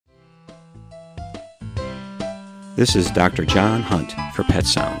This is Dr. John Hunt for Pet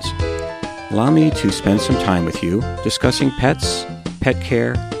Sounds. Allow me to spend some time with you discussing pets, pet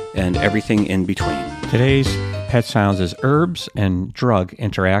care, and everything in between. Today's Pet Sounds is herbs and drug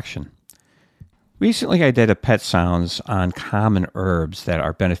interaction. Recently, I did a Pet Sounds on common herbs that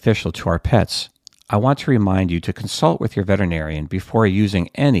are beneficial to our pets. I want to remind you to consult with your veterinarian before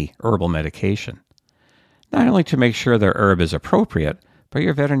using any herbal medication. Not only to make sure the herb is appropriate, but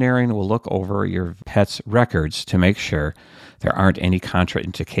your veterinarian will look over your pet's records to make sure there aren't any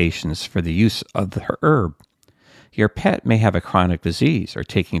contraindications for the use of the herb. Your pet may have a chronic disease or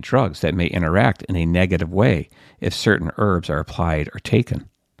taking drugs that may interact in a negative way if certain herbs are applied or taken.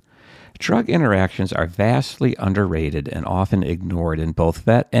 Drug interactions are vastly underrated and often ignored in both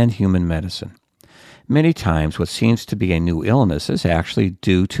vet and human medicine. Many times, what seems to be a new illness is actually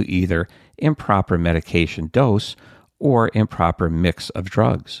due to either improper medication dose or improper mix of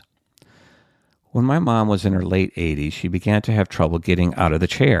drugs. When my mom was in her late 80s, she began to have trouble getting out of the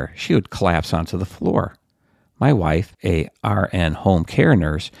chair. She would collapse onto the floor. My wife, a RN home care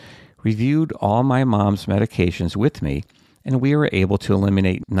nurse, reviewed all my mom's medications with me, and we were able to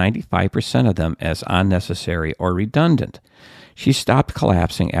eliminate 95% of them as unnecessary or redundant. She stopped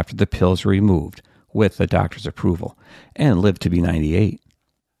collapsing after the pills were removed, with the doctor's approval, and lived to be 98.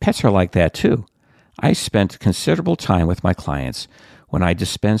 Pets are like that too. I spent considerable time with my clients when I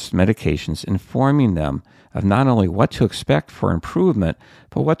dispensed medications, informing them of not only what to expect for improvement,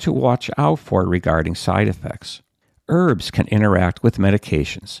 but what to watch out for regarding side effects. Herbs can interact with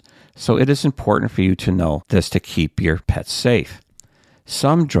medications, so it is important for you to know this to keep your pets safe.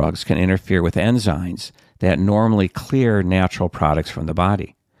 Some drugs can interfere with enzymes that normally clear natural products from the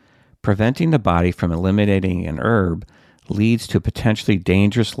body. Preventing the body from eliminating an herb leads to potentially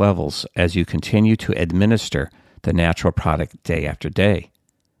dangerous levels as you continue to administer the natural product day after day.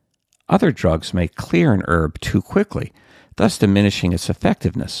 Other drugs may clear an herb too quickly, thus diminishing its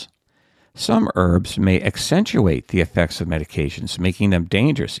effectiveness. Some herbs may accentuate the effects of medications, making them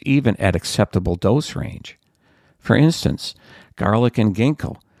dangerous even at acceptable dose range. For instance, garlic and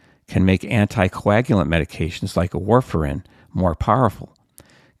ginkgo can make anticoagulant medications like warfarin more powerful.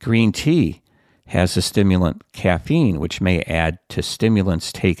 Green tea has the stimulant caffeine, which may add to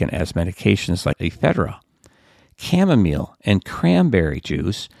stimulants taken as medications like ephedra. Chamomile and cranberry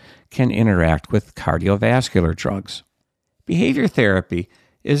juice can interact with cardiovascular drugs. Behavior therapy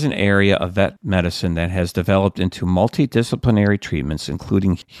is an area of vet medicine that has developed into multidisciplinary treatments,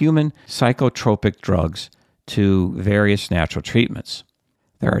 including human psychotropic drugs to various natural treatments.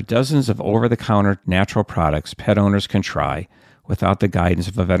 There are dozens of over-the-counter natural products pet owners can try without the guidance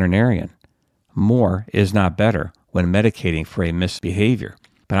of a veterinarian. More is not better when medicating for a misbehavior,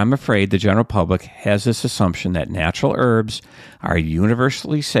 but I'm afraid the general public has this assumption that natural herbs are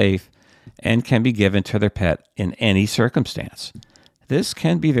universally safe and can be given to their pet in any circumstance. This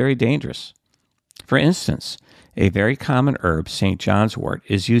can be very dangerous. For instance, a very common herb, St. John's wort,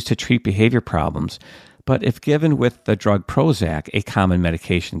 is used to treat behavior problems, but if given with the drug Prozac, a common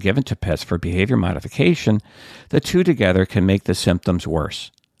medication given to pets for behavior modification, the two together can make the symptoms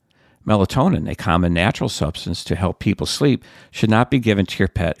worse. Melatonin, a common natural substance to help people sleep, should not be given to your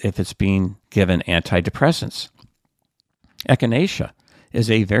pet if it's being given antidepressants. Echinacea is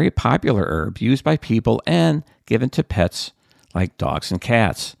a very popular herb used by people and given to pets like dogs and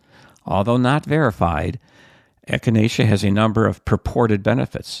cats. Although not verified, echinacea has a number of purported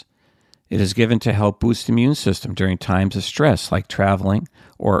benefits. It is given to help boost the immune system during times of stress like traveling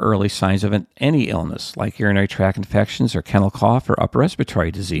or early signs of any illness like urinary tract infections or kennel cough or upper respiratory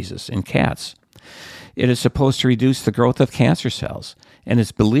diseases in cats. It is supposed to reduce the growth of cancer cells and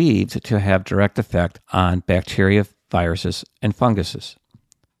is believed to have direct effect on bacteria, viruses, and funguses.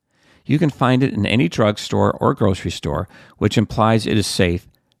 You can find it in any drugstore or grocery store, which implies it is safe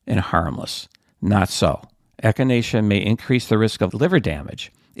and harmless. Not so. Echinacea may increase the risk of liver damage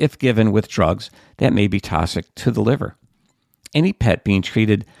if given with drugs that may be toxic to the liver. Any pet being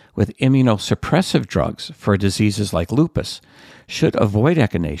treated with immunosuppressive drugs for diseases like lupus should avoid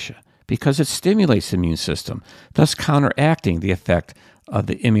echinacea because it stimulates the immune system, thus counteracting the effect of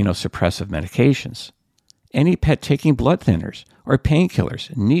the immunosuppressive medications. Any pet taking blood thinners or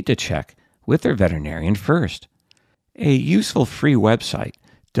painkillers need to check with their veterinarian first. A useful free website,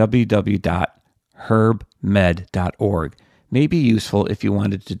 www.herbmed.org, may be useful if you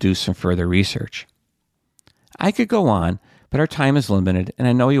wanted to do some further research. I could go on, but our time is limited, and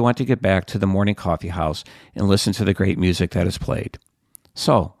I know you want to get back to the morning coffee house and listen to the great music that is played.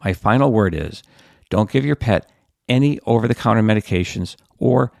 So, my final word is, don't give your pet any over-the-counter medications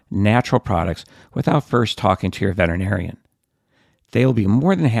or natural products without first talking to your veterinarian. They will be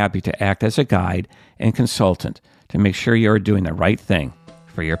more than happy to act as a guide and consultant to make sure you are doing the right thing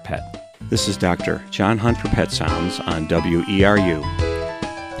for your pet. This is Dr. John Hunt for Pet Sounds on WERU.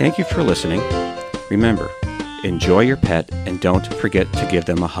 Thank you for listening. Remember, enjoy your pet and don't forget to give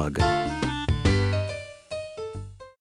them a hug.